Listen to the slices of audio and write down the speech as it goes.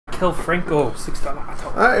Maikel Franco, $6.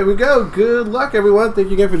 All right, here we go. Good luck, everyone. Thank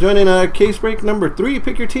you again for joining case break number 3.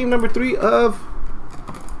 Pick your team number 3 of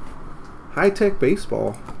High Tech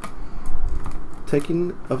Baseball.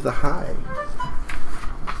 Taking of the high.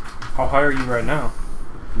 How high are you right now?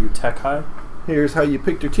 Are you tech high? Here's how you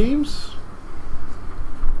picked your teams.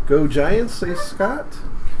 Go Giants, say Scott.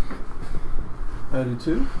 I do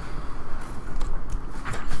too.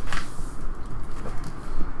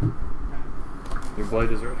 Your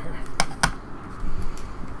blade is right here.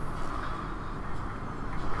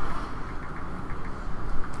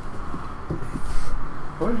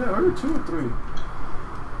 What did I order? 2 or 3?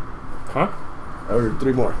 Huh? I ordered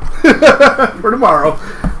 3 more for tomorrow.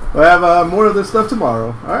 We'll have more of this stuff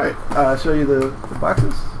tomorrow. All right, I'll show you the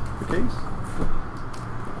boxes, the case.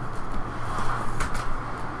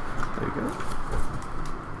 There you go.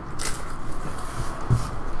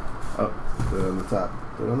 Oh, they're on the top.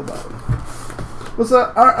 They're on the bottom. What's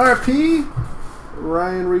up, RRP?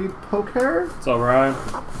 Ryan Reed Poker. What's up, Ryan?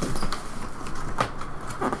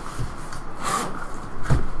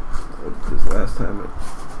 This last time it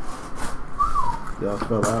y'all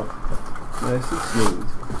fell out nice and smooth.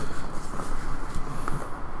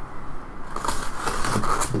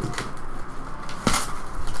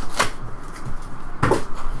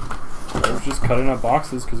 I was just cutting up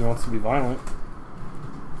boxes because he wants to be violent.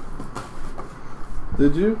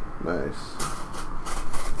 Did you? Nice.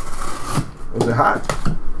 Was it hot?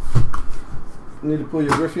 You need to pull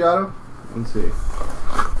your Griffiato? Let's see.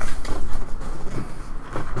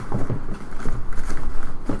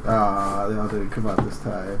 Ah, they all didn't come out this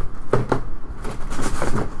time.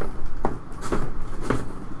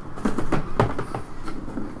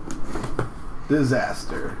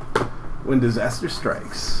 Disaster. When disaster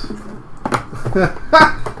strikes.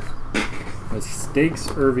 Mistakes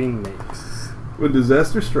Irving makes. When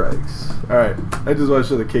disaster strikes. Alright, I just want to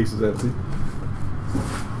show the case is empty.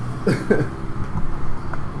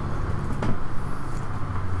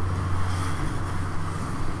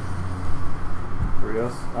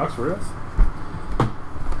 Rios. Alex Rios?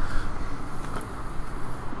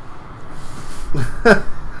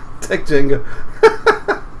 Tech Jenga.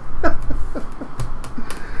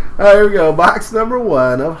 Alright, here we go. Box number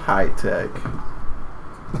 1 of High Tech.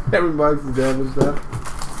 Every box is damaged up.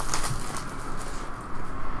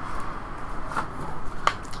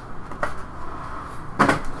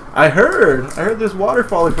 I heard there's water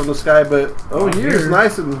falling from the sky, but here's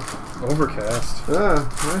nice and overcast.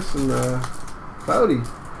 Nice and cloudy.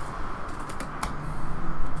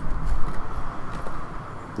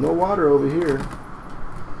 No water over here.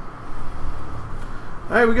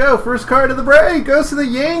 All right, we go. First card of the break goes to the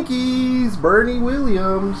Yankees. Bernie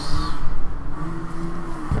Williams.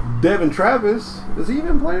 Devin Travis. Is he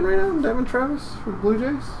even playing right now? Devin Travis for the Blue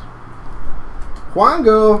Jays. Juan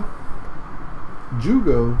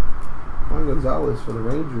Gonzalez for the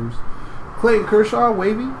Rangers. Clayton Kershaw,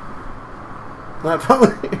 wavy. Not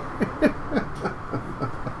probably.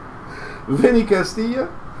 Vinny Castilla,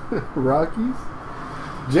 Rockies.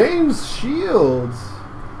 James Shields.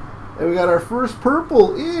 And we got our first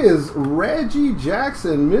purple is Reggie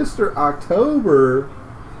Jackson, Mr. October.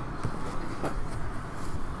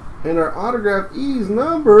 And our autograph is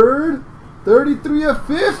numbered 33 of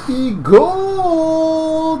 50,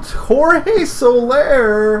 gold, Jorge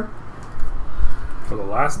Soler. For the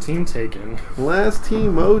last team taken. Last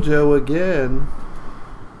team mojo again.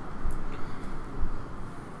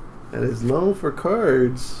 That is known for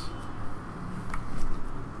cards.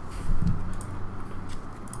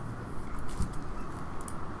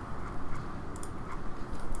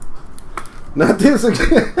 Not this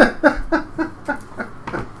again.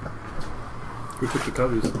 Who took the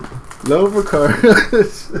Cubbies? Known for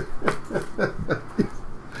cards.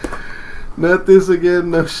 Not this again.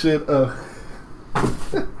 No shit. Oh.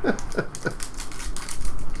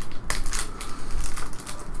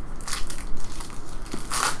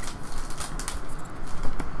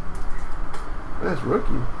 That's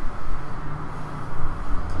rookie.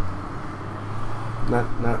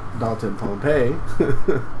 Not Dalton Pompey.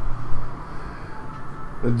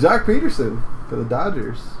 Jock Peterson for the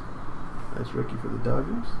Dodgers. Nice rookie for the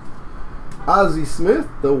Dodgers. Ozzie Smith,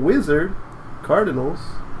 the Wizard, Cardinals.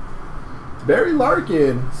 Barry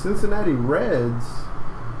Larkin, Cincinnati Reds.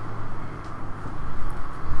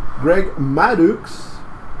 Greg Maddux,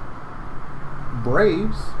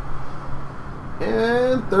 Braves.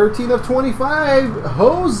 And 13 of 25,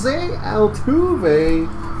 Jose Altuve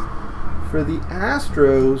for the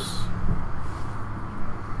Astros.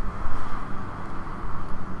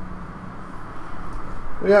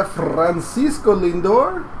 We have Francisco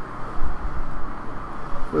Lindor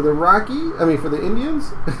for the for the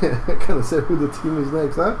Indians. I kind of said who the team is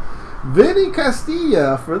next, huh? Vinny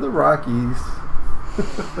Castilla for the Rockies.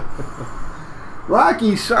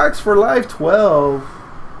 Rockies, Sharks for life, 12.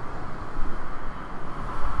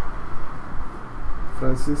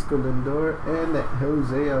 Francisco Lindor and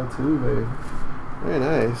Jose Altuve. Very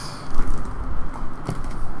nice.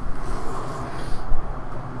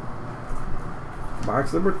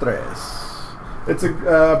 Box number 3. It's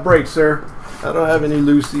a break, sir. I don't have any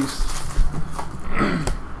loosies.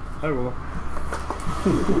 I will.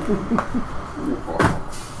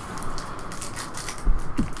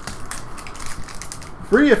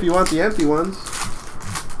 Free if you want the empty ones.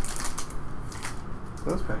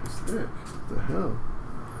 Those packets thick. What the hell?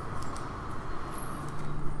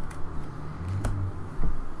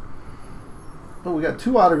 Oh, we got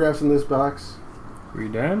 2 autographs in this box.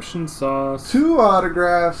 Redemption sauce. 2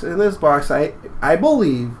 autographs in this box, I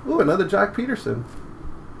believe. Ooh, another Jock Peterson.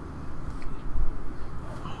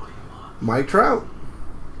 Mike Trout.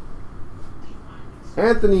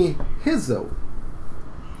 Anthony Rizzo.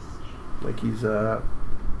 Like he's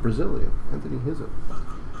Brazilian. Anthony Rizzo.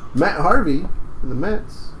 Matt Harvey for the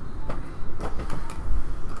Mets.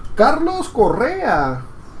 Carlos Correa.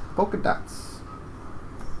 Polka dots.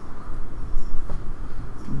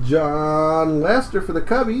 John Lester for the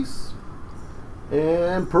Cubbies.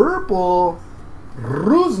 And purple,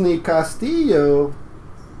 Rusney Castillo.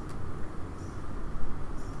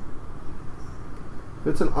 If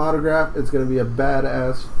it's an autograph, it's going to be a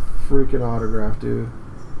badass freaking autograph, dude.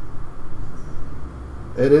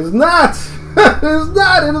 It is not! It is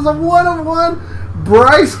not! It is a 1-of-1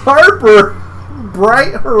 Bryce Harper.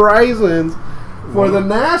 Bright Horizons for the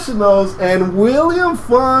Nationals. And William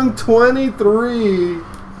Fung, 23.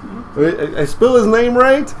 I spell his name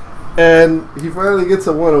right, and he finally gets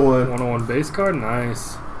a 1-of-1. 1-of-1 base card,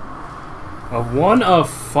 nice. A 1 of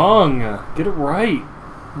Fung. Get it right.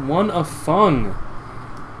 1 of Fung.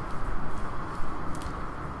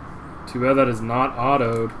 Too bad that is not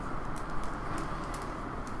autoed.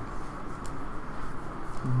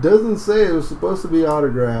 Doesn't say it was supposed to be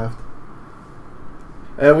autographed.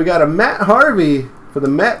 And we got a Matt Harvey for the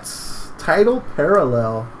Mets. Title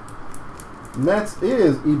parallel. Mets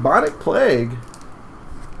is Ebonic Plague.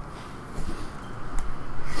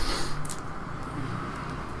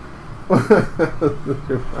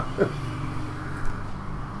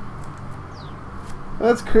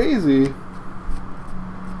 That's crazy.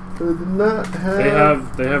 They did not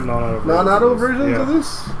have. They have non-auto. Non-auto versions of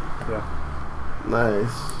this. Yeah.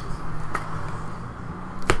 Nice.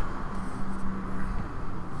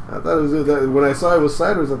 I thought it was when I saw it was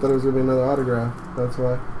sideways. I thought it was gonna be another autograph. That's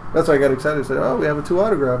why. That's why I got excited. I said, "Oh, we have a 2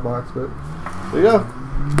 autograph box." But there you go.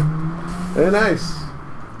 Very nice.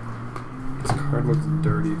 This card looks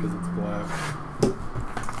dirty because it's black.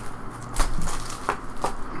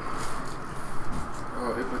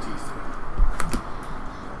 Oh, hit Batista.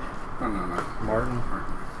 Oh, no. Martin.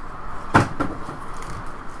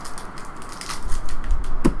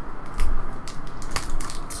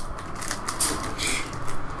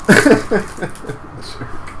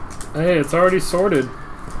 Hey, it's already sorted.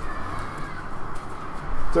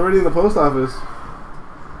 It's already in the post office.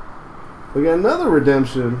 We got another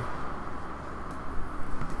redemption.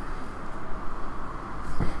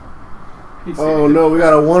 Oh no, we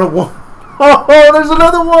got a 1-of-1. Oh, there's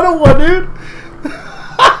another 1-of-1, dude.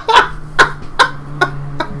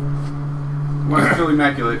 One's still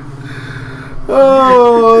immaculate.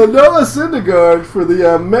 Oh, Noah Syndergaard for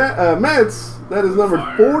the Mets. That is number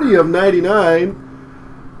 40 of 99.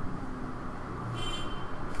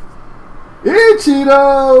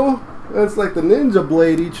 Ichiro! That's like the Ninja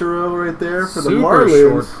Blade Ichiro right there for the Marlins.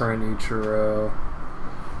 Super short print Ichiro.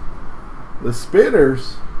 The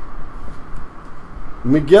Spinners.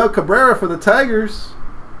 Miguel Cabrera for the Tigers.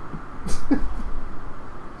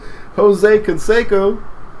 Jose Canseco.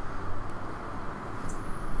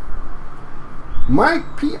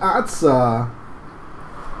 Mike Piazza.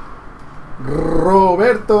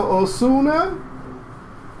 Roberto Osuna.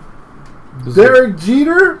 Derek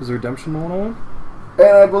Jeter. Is redemption 101?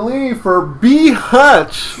 And I believe for B.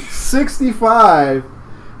 Hutch, 65.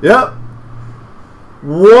 Yep.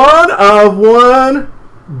 1-of-1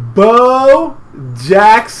 Bo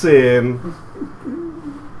Jackson.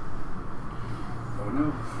 Oh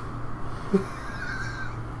no.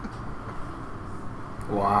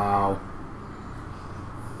 Wow.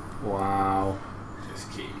 Wow. Just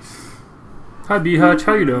keys. Hi, B. Hutch.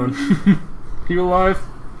 How you doing? You alive?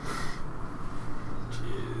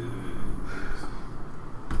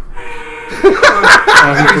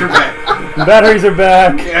 Batteries are back. Batteries are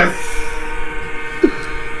back. Yes.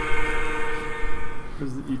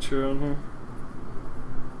 picture on here.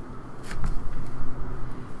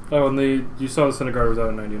 Oh, and you saw the Syndergaard was out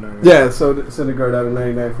in 99. Right? Yeah, so Syndergaard out of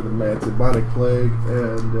 99 for the Mets. Bubonic plague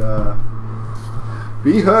and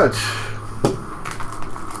B. Hutch.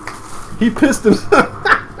 He pissed himself.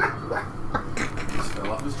 Just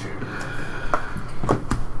fell off his chair.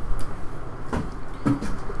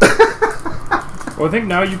 Well, I think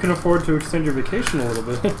now you can afford to extend your vacation a little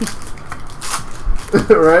bit.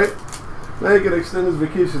 Right? Now he can extend his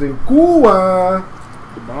vacation in Cuba.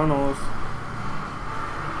 Cabanos.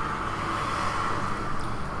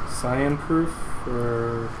 Cyan proof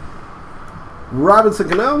or Robinson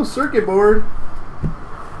Cano, circuit board.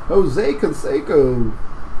 Jose Canseco.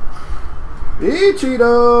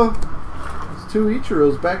 Ichiro. It's 2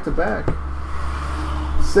 Ichiros back to back.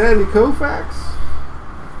 Sandy Koufax.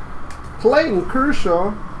 Clayton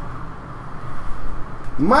Kershaw.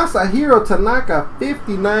 Masahiro Tanaka,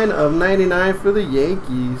 59 of 99 for the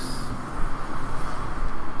Yankees.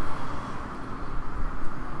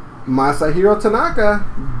 Masahiro Tanaka,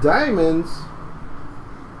 Diamonds.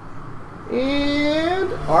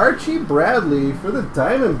 And Archie Bradley for the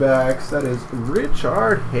Diamondbacks. That is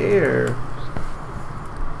Richard Hare.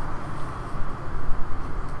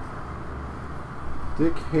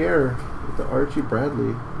 Dick Hare with the Archie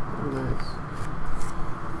Bradley. Very nice.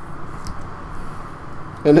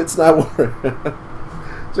 And it's not working.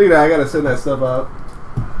 So, I gotta send that stuff out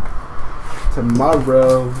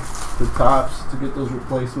tomorrow. The tops to get those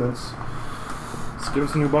replacements. just give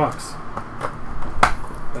us a new box.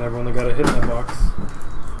 And everyone that got a hit in that box,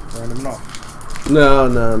 random them off. No,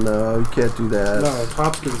 you can't do that. No,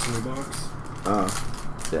 Tops give us a new box. Oh,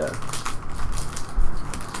 yeah.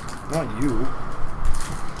 Not you.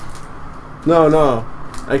 No,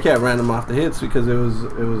 I can't random off the hits because it was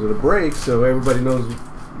at a break, so everybody knows.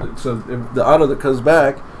 So if the auto that comes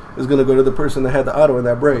back is going to go to the person that had the auto in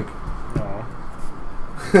that break. No.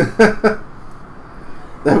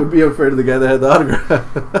 That would be unfair to the guy that had the autograph.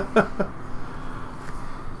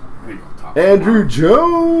 There you go, top Andrew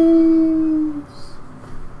Jones,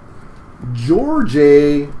 George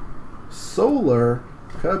A. Solar,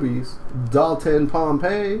 Cubbies, Dalton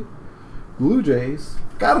Pompey, Blue Jays,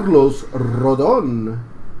 Carlos Rodon,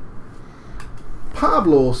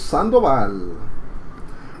 Pablo Sandoval,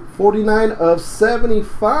 49 of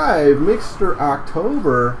 75, Mr.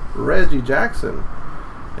 October, Reggie Jackson,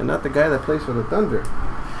 and not the guy that plays for the Thunder.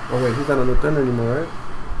 Oh wait, he's not on the Thunder anymore, right?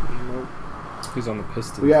 Nope. He's on the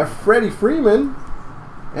Pistons. We got Freddie Freeman,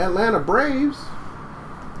 Atlanta Braves,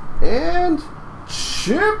 and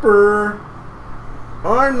Chipper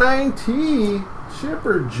R9T,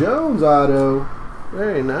 Chipper Jones auto.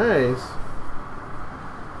 Very nice.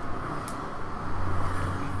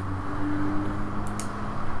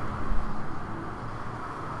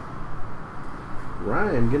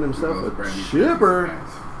 Ryan getting himself a Chipper.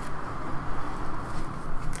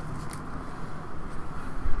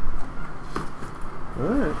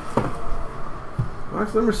 Alright.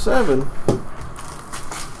 Box number 7.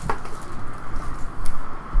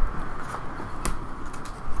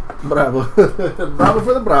 Bravo. Bravo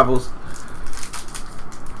for the Bravos.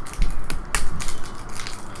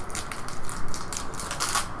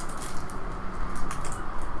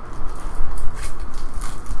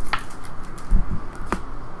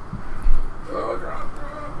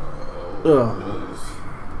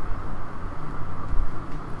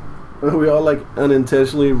 We all like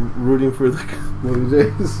unintentionally rooting for the Blue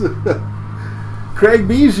Jays. Craig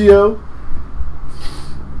Biggio,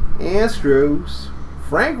 Astros,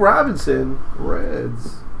 Frank Robinson,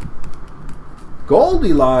 Reds,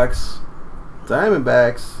 Goldilocks,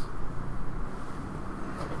 Diamondbacks,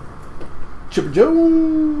 Chipper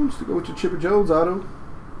Jones, to go with your Chipper Jones auto,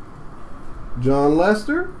 John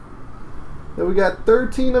Lester. Then we got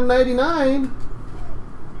 13 of 99,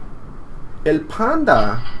 El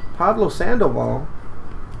Panda, Pablo Sandoval.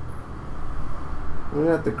 We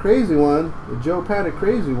got the crazy one, the Joe Paddock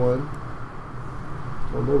crazy one.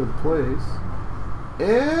 All over the place.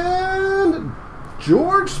 And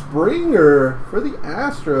George Springer for the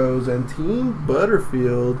Astros and Team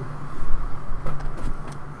Butterfield.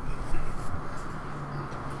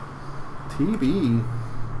 TBF.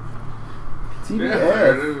 Yeah,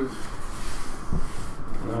 there it is.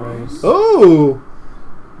 Nice. Oh!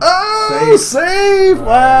 Oh, safe! Nice.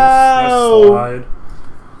 Wow! Nice slide.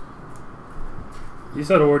 You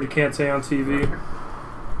said a word you can't say on TV.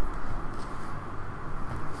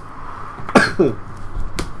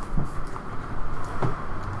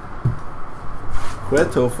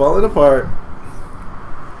 Cueto falling apart.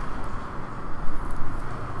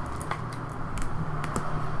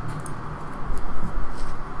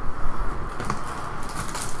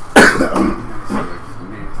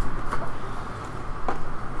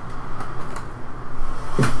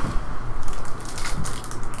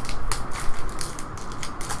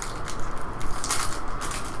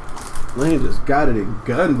 just got it and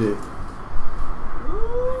gunned it.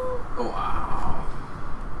 Oh, wow.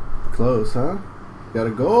 Close, huh? Got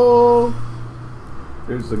a gold.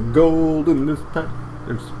 There's a gold in this pack.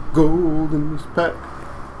 There's gold in this pack.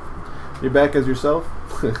 You're back as yourself?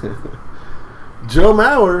 Joe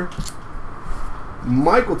Mauer.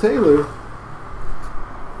 Michael Taylor.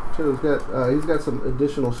 He's got some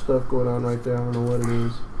additional stuff going on right there. I don't know what it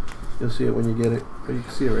is. You'll see it when you get it. But you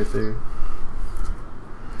can see it right there.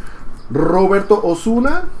 Roberto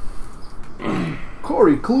Osuna.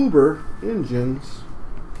 Corey Kluber. Engines.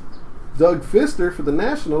 Doug Fister for the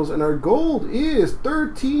Nationals. And our gold is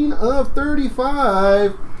 13 of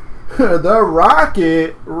 35. The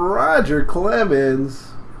Rocket. Roger Clemens.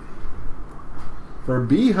 For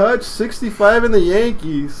B. Hutch, 65 in the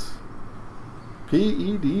Yankees.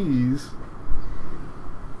 PEDs.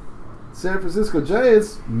 San Francisco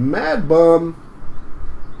Giants, Mad Bum.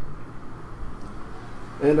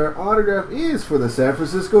 And our autograph is for the San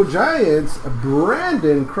Francisco Giants,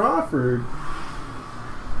 Brandon Crawford.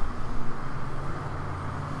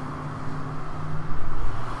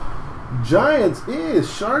 Giants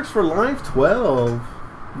is Sharks for Life 12.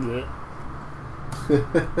 Yeah.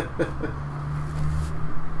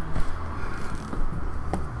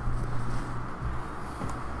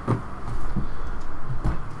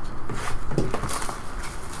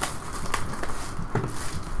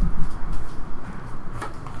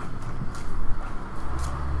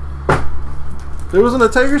 There wasn't a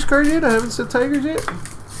Tigers card yet? I haven't said Tigers yet?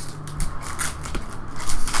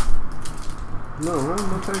 No, I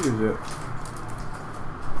haven't no Tigers yet.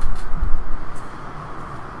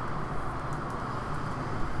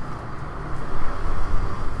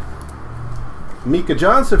 Mika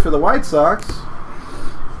Johnson for the White Sox.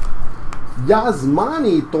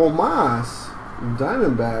 Yasmani Tomas,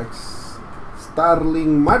 Diamondbacks.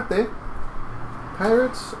 Starling Marte,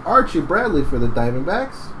 Pirates. Archie Bradley for the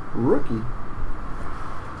Diamondbacks, rookie.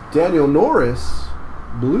 Daniel Norris,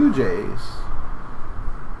 Blue Jays.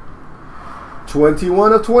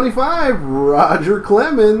 21 of 25, Roger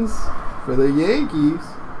Clemens for the Yankees.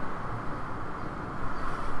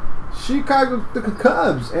 Chicago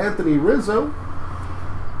Cubs, Anthony Rizzo.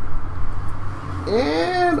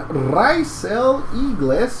 And Raisel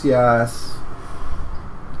Iglesias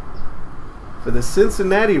for the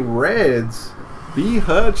Cincinnati Reds, B.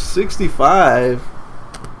 Hutch, 65.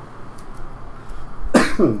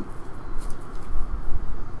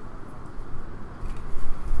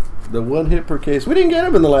 The one hit per case. We didn't get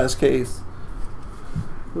him in the last case.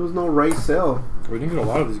 There was no Raisel. We didn't get a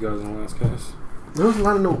lot of these guys in the last case. There was a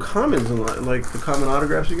lot of no commons in like the common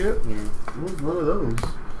autographs you get. Yeah. There was none of those.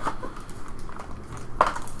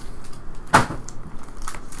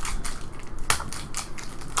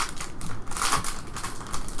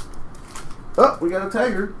 Oh, we got a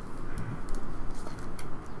Tiger.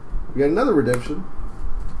 We got another redemption.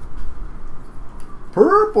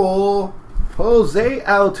 Purple, Jose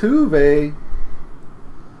Altuve.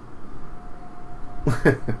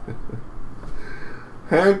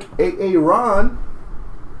 Hank A.A. Ron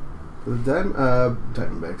for the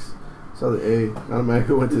Diamondbacks. Saw the A.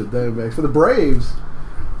 Automatically went to the Diamondbacks. For the Braves,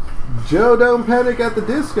 Joe Don't Panic at the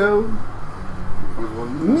Disco.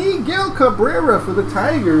 Miguel Cabrera for the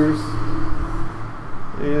Tigers.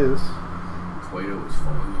 He is. Plato is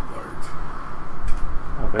falling apart.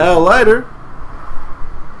 Al Leiter.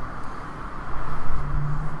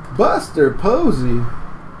 Buster Posey.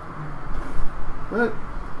 What?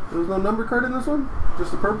 There was no number card in this one?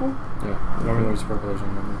 Just the purple? Yeah. Normally there's purple, there's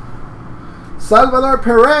no number. Salvador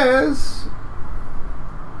Perez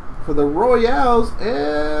for the Royals.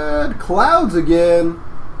 And Clouds again.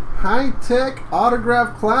 High-tech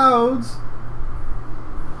autograph Clouds.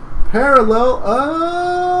 Parallel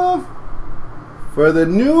of for the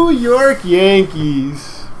New York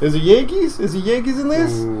Yankees. Is it Yankees? Is he Yankees in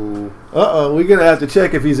this? Ooh. Uh-oh, we're going to have to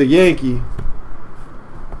check if he's a Yankee.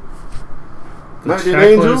 The Might be an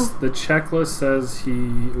Angel. The checklist says he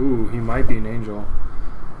might be an Angel.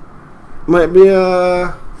 Might be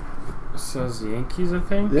a It says Yankees, I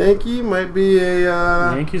think. Yankee. Might be a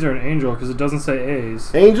Yankees are an Angel because it doesn't say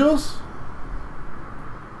A's. Angels.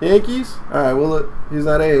 Yankees. All right. Well, he's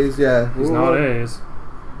not A's. Yeah, He's not A's.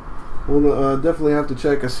 We'll definitely have to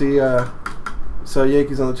check and see. So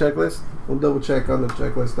Yankees on the checklist. We'll double check on the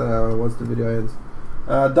checklist once the video ends.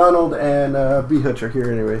 Donald and B Hutch are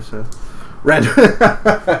here anyway, so random.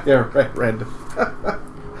 Yeah, right. Random.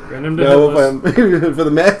 Random to No, for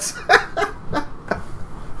the Mets.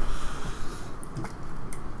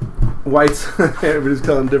 Whites. Everybody's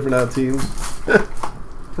calling different out teams.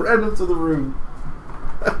 Random to the room.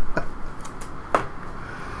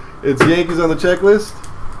 It's Yankees on the checklist.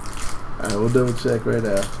 Alright, we'll double check right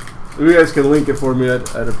now. If you guys can link it for me,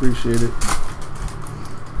 I'd appreciate it.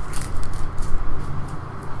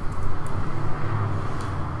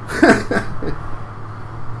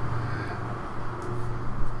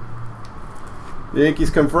 Yankees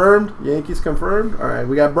confirmed. Yankees confirmed. All right,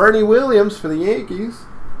 we got Bernie Williams for the Yankees.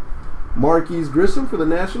 Marquise Grissom for the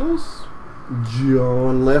Nationals.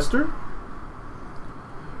 John Lester.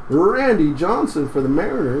 Randy Johnson for the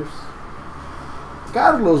Mariners.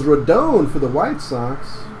 Carlos Rodon for the White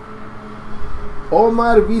Sox.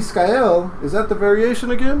 Omar Vizcael. Is that the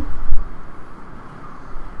variation again?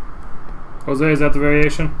 Jose, is that the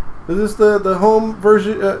variation? Is this the home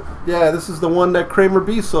version? Yeah, this is the one that Kramer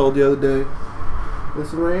B sold the other day.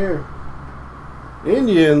 This one right here.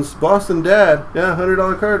 Indians, Boston Dad. Yeah,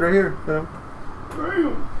 $100 card right here. Yeah.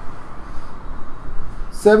 Damn.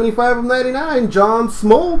 75 of 99, John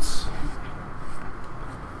Smoltz.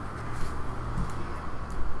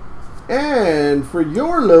 And for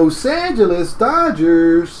your Los Angeles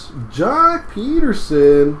Dodgers, Jock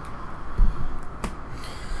Peterson.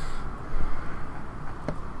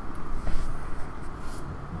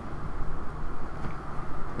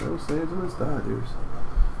 Los Angeles Dodgers.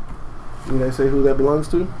 Did I say who that belongs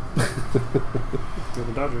to?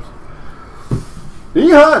 The Dodgers.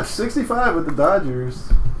 E. Hutch, 65 with the Dodgers.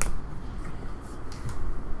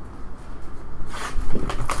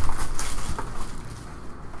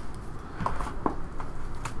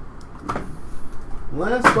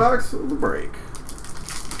 Last box of the break.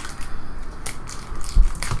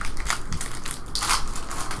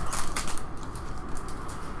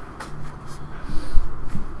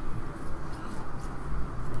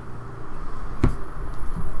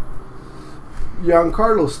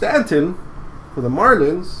 Giancarlo Stanton for the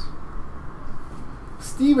Marlins.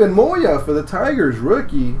 Steven Moya for the Tigers,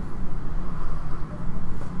 rookie.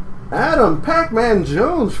 Adam Pac-Man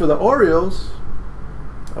Jones for the Orioles.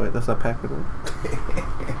 Oh wait, that's not Pac-Man.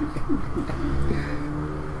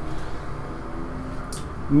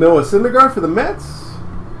 Noah Syndergaard for the Mets.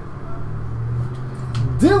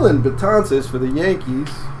 Dylan Betances for the Yankees.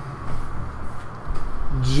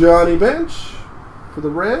 Johnny Bench for the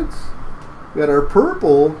Reds. We got our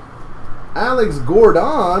purple, Alex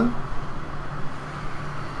Gordon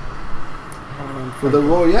for the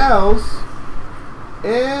Royals.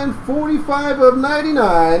 And 45 of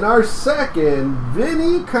 99, our second,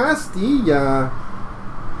 Vinny Castilla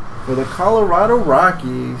for the Colorado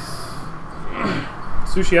Rockies.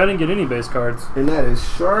 Sushi, I didn't get any base cards. And that is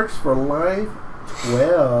Sharks for Life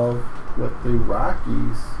 12 with the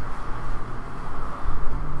Rockies.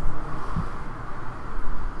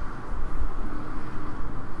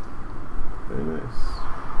 Very nice.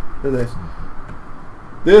 Very nice.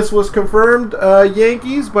 This was confirmed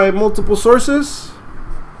Yankees by multiple sources.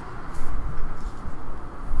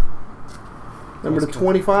 Number to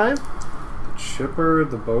 25. Chipper,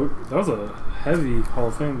 the boat. That was a heavy Hall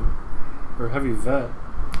of Fame or heavy vet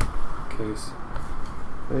case.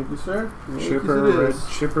 Thank you, sir.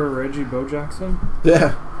 Chipper, Reggie, Bo Jackson.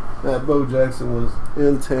 Yeah, that Bo Jackson was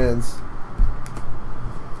intense.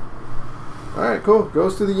 All right, cool.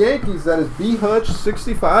 Goes to the Yankees. That is B. Hutch,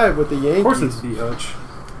 65 with the Yankees. Of course, it's B. Hutch.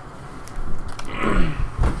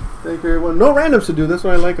 Thank you, everyone. No randoms to do. That's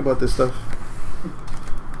what I like about this stuff.